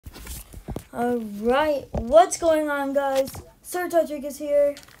Alright, what's going on, guys? Sir Touchic is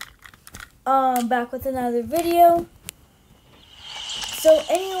here. Back with another video. So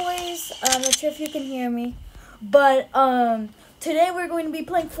anyways, I'm not sure if you can hear me, but today we're going to be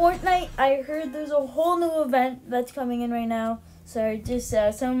playing Fortnite. I heard there's a whole new event that's coming in right now. Sorry, just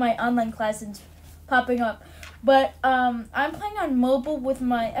some of my online classes popping up. But I'm playing on mobile with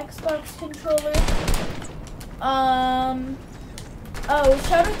my Xbox controller. Oh,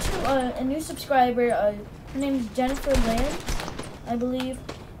 shout out to a new subscriber. Her name is Jennifer Land, I believe.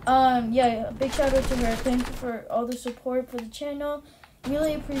 Yeah, a big shout out to her. Thank you for all the support for the channel.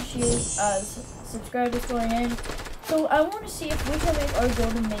 Really appreciate subscribers going in. So I want to see if we can make our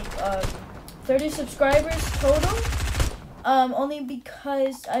goal to make 30 subscribers total. Only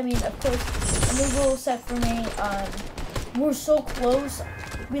because, I mean, of course, a new goal set for me. We're so close.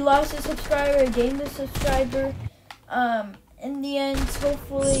 We lost a subscriber, gained a subscriber. In the end,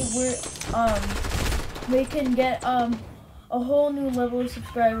 hopefully we can get a whole new level of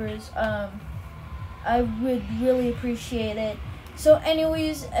subscribers. I would really appreciate it. So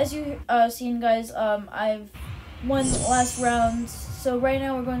anyways, as you seen, guys, I've won the last round. So right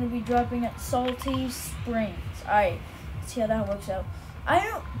now we're going to be dropping at Salty Springs. Alright, let's see how that works out. I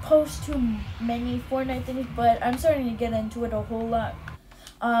don't post too many Fortnite things, but I'm starting to get into it a whole lot.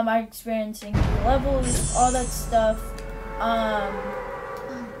 I'm experiencing new levels, all that stuff.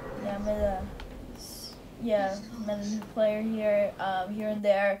 Yeah, I'm a new player here, here and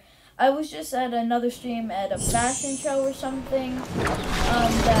there. I was just at another stream at a fashion show or something,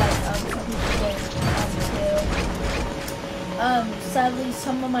 that some people came to. Sadly,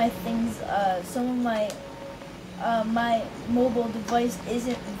 some of my things, some of my mobile device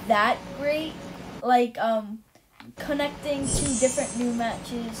isn't that great. Like, connecting to different new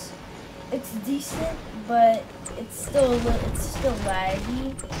matches, it's decent, but it's still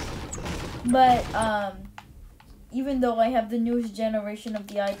laggy. But even though I have the newest generation of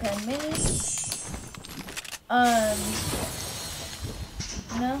the iPad mini,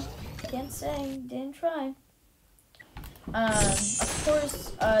 no, can't say, didn't try. Of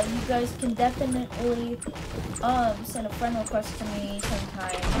course, you guys can definitely send a friend request to me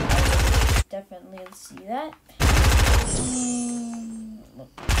sometime. I would definitely see that.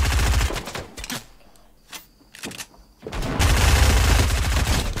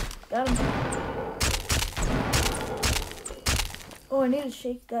 Got him. Oh, I need to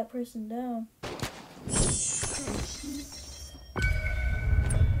shake that person down.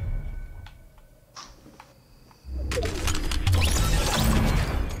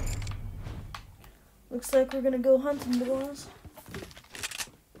 Looks like we're gonna go hunting, boys.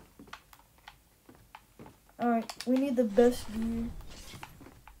 Alright, we need the best gear.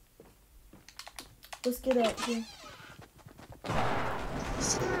 Let's get out here.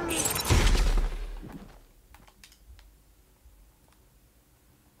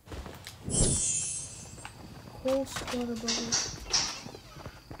 Whole squad of brothers.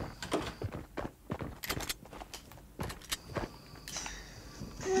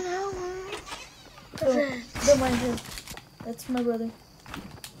 Oh, don't mind him. That's my brother.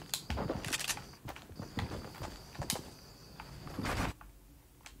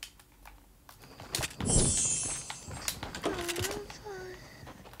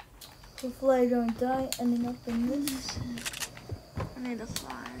 Hopefully I don't die ending up in this. I need a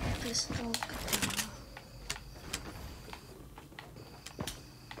fire pistol.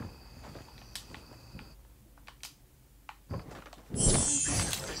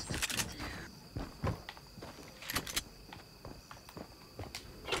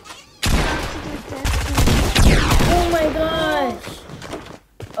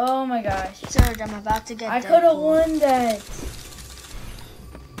 Oh my gosh. Serge, I'm about to get I could have won that.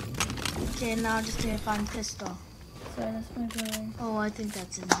 Okay, now I just need to find pistol. Sorry, that's my brother. Oh, I think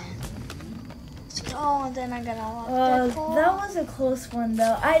that's in there. Oh, and then I got all that was a close one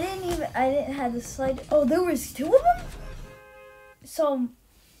though. I didn't have the slide. Oh, there was two of them? So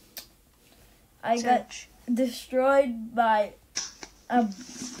I got destroyed by a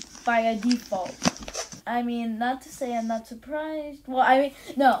default. I mean, not to say I'm not surprised. Well, I mean,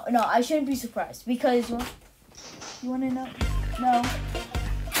 no, I shouldn't be surprised because you want to know? No.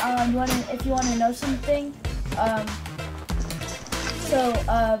 If you want to know something, I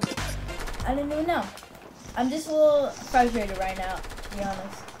didn't even know. I'm just a little frustrated right now, to be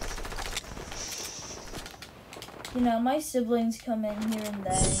honest. You know, my siblings come in here and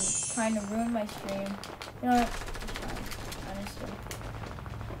then trying to ruin my stream. You know what? It's fine, honestly.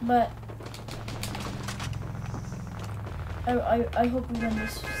 But I hope we win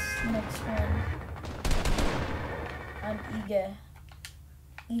this next one. I'm eager.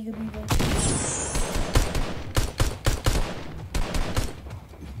 Eager beaver.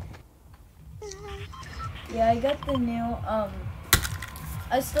 Yeah, I got the new,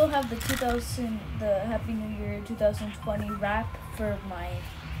 I still have the Happy New Year 2020 wrap for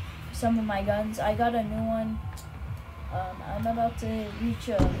some of my guns. I got a new one. I'm about to reach,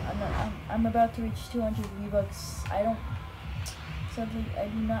 I'm about to reach 200 V-Bucks. Sadly, I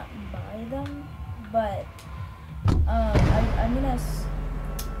do not buy them, but, I'm gonna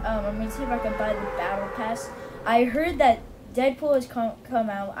see if I can buy the Battle Pass. I heard that Deadpool has come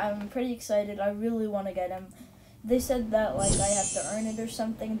out. I'm pretty excited. I really want to get him. They said that like I have to earn it or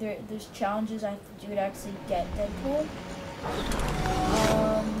something. There's challenges I have to do to actually get Deadpool.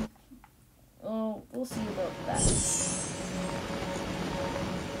 Well, we'll see about that.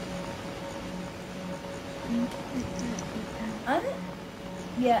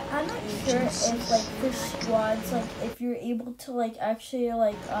 I'm not sure if like for squads, like if you're able to like actually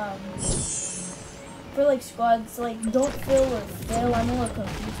like for like squads, like don't fill or fail. I'm a little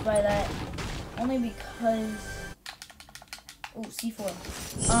confused by that, only because C4.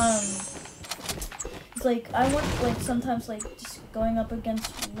 It's like I want like sometimes like just going up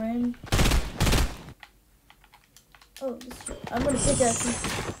against Rin. Oh, I'm gonna pick it up.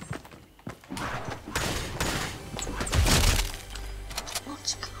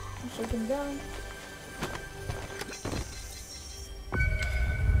 Let's go. Shake him down.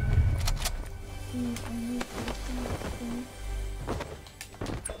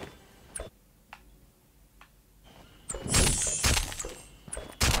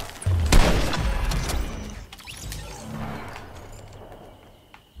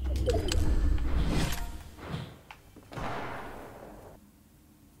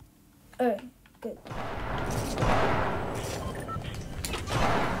 Alright, good.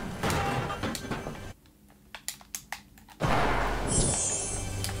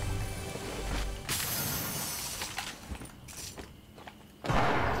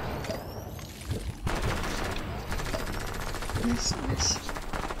 Miss.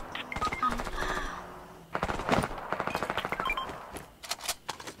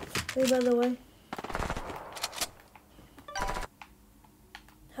 Hey, by the way,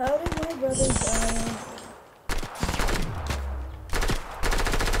 how did my brother die?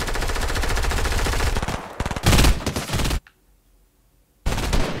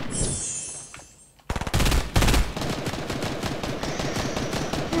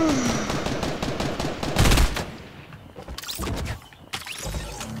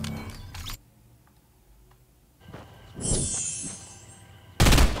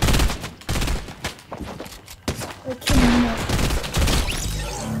 I cannot.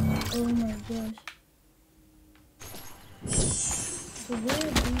 Oh my gosh. So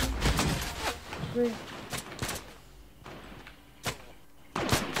weird, dude. Great.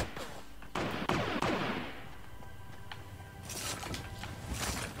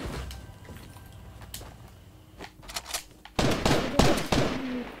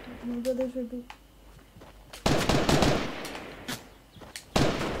 My brothers are good.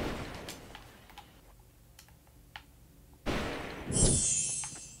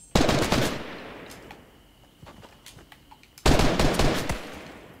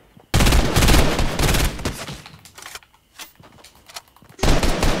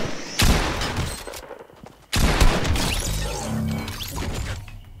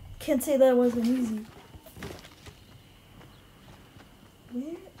 Can't say that wasn't easy.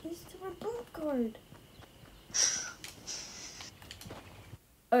 Where is the report card?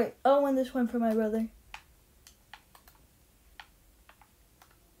 Alright, I'll win this one for my brother.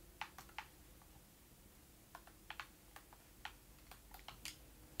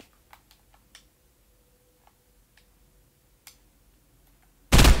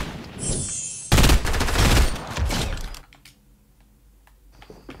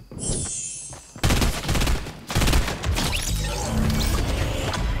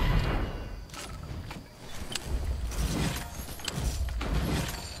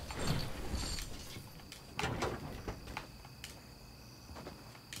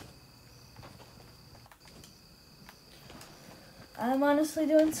 I'm honestly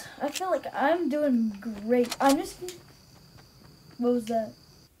I feel like I'm doing great. What was that?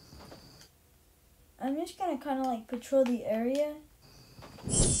 I'm just gonna kind of like patrol the area.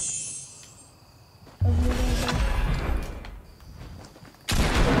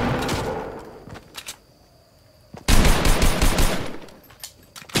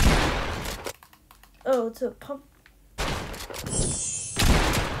 Oh, it's a pump.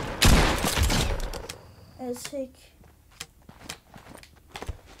 Let's take.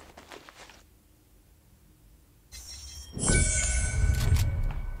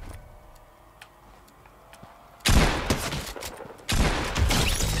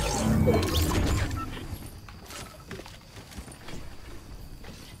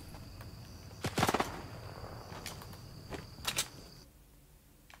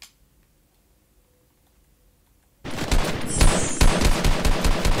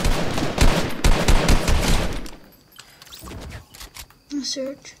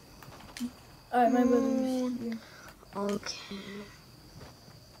 search. Alright, my brother's here. Okay.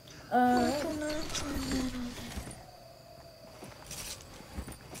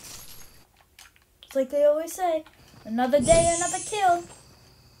 It's like they always say, another day, another kill.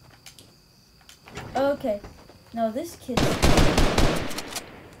 Okay. No, this kid.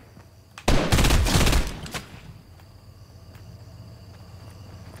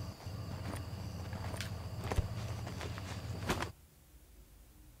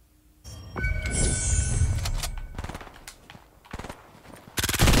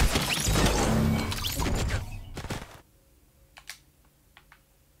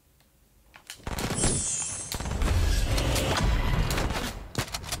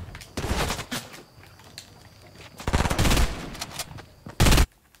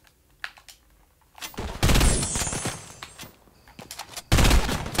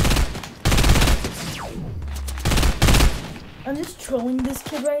 I'm just trolling this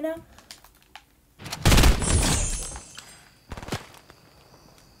kid right now.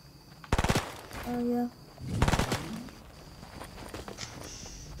 Oh yeah.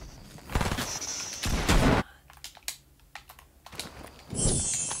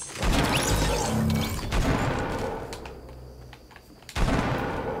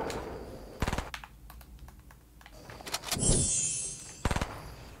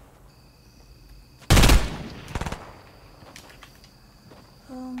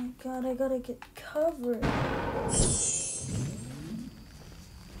 Oh my god, I gotta get covered.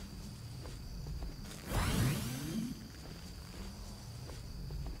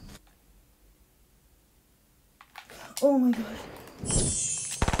 Oh my god.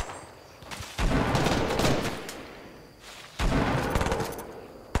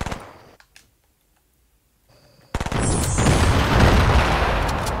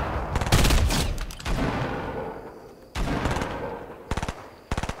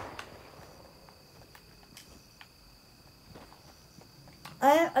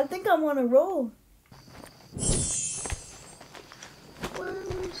 I think I'm on a roll.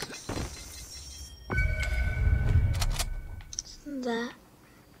 That.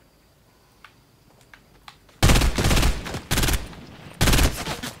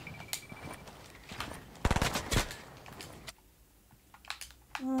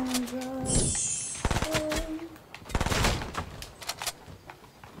 Oh my god.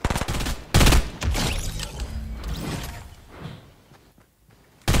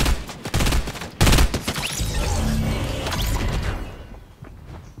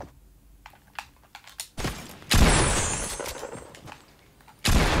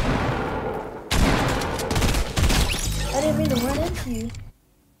 I didn't mean to run into you.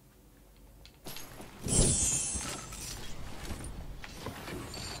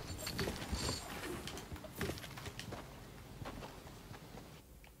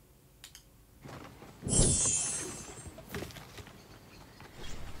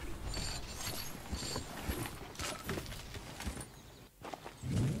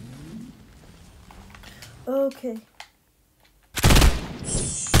 Okay.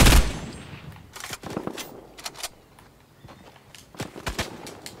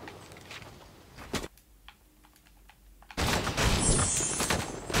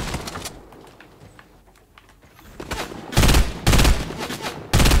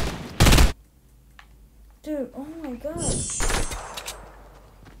 Dude, oh my god.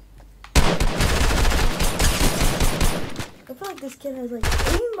 I feel like this kid has like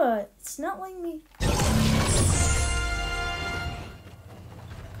aimbot. It's not letting me.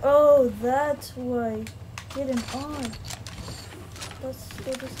 Oh, that's why. Getting on. That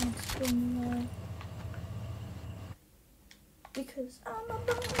still doesn't explain why. Because I'm a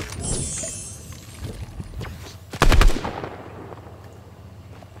boss.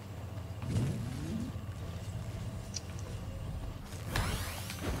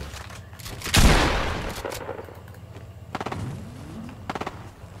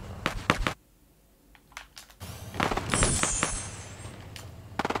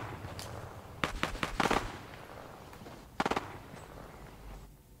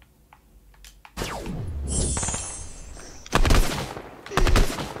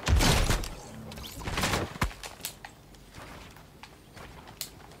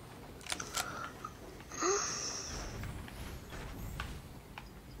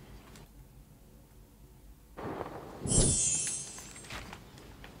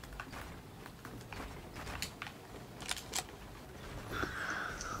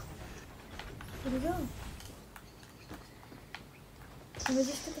 Where'd he go? Let me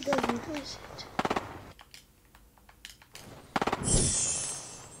just get the gun. Where is it?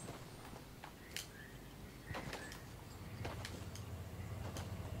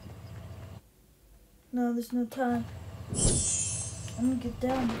 no, there's no time. I'm gonna get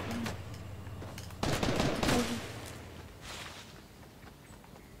down.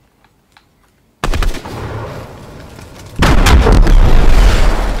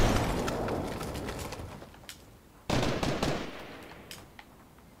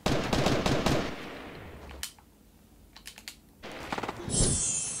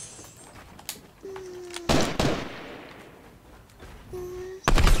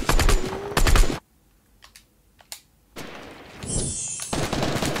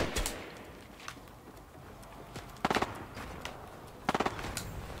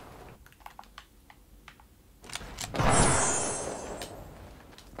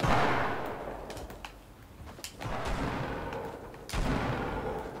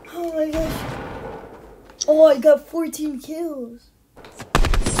 Oh my gosh. Oh, I got 14 kills.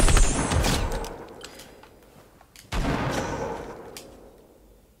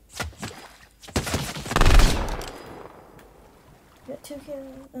 Got 2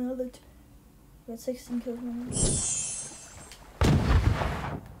 kills, another 2. Got 16 kills now.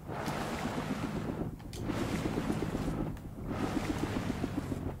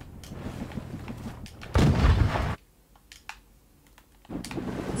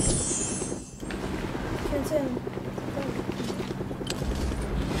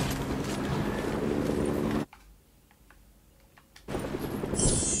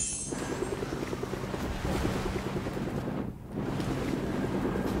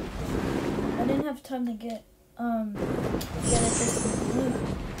 I didn't have time to get this loot,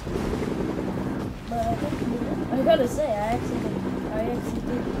 but I gotta say I actually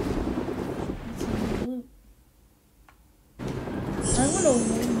did get some loot. I'm gonna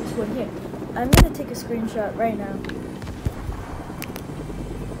win this one here. I'm gonna take a screenshot right now.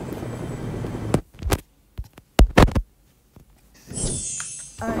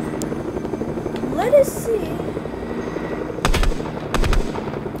 Alright. Let us see.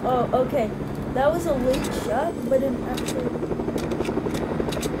 Oh, okay. That was a late shot, but an actual.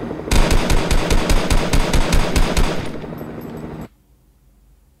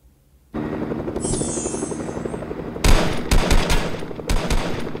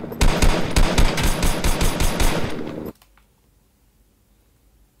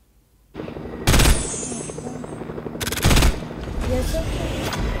 Yes, okay.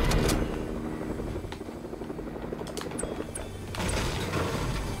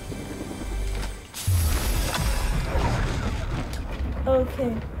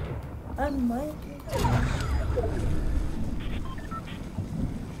 Okay, I might.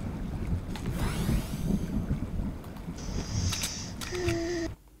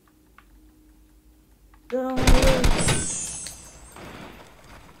 Don't worry.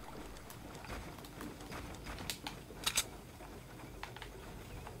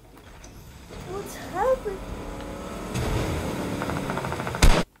 What's happening?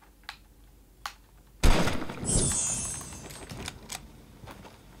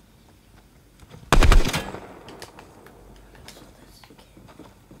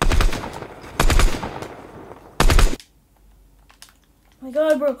 Oh my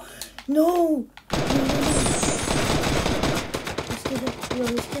god, bro. No!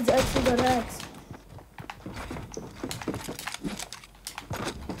 This kid's actually got hacks.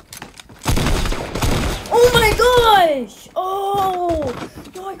 Oh my gosh! Oh!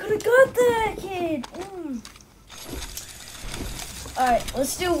 No, I could have got that kid! Alright,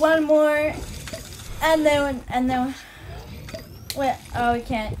 let's do one more. And then... Wait, oh, we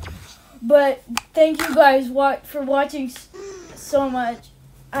can't. But thank you guys for watching so much.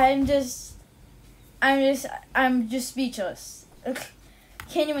 I'm just speechless.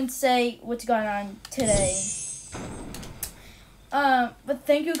 Can't even say what's going on today. But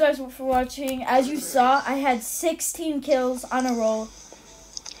thank you guys for watching. As you saw, I had 16 kills on a roll.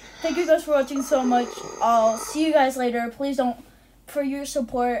 Thank you guys for watching so much. I'll see you guys later. Please don't, for your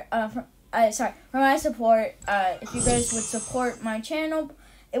support, for my support, if you guys would support my channel,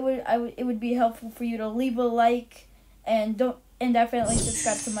 it would be helpful for you to leave a like and definitely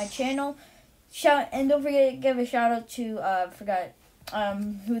subscribe to my channel. Don't forget to give a shout out to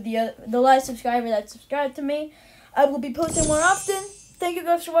who the last subscriber that subscribed to me. I will be posting more often. Thank you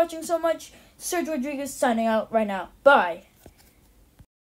guys for watching so much. Serge Rodriguez signing out right now. Bye.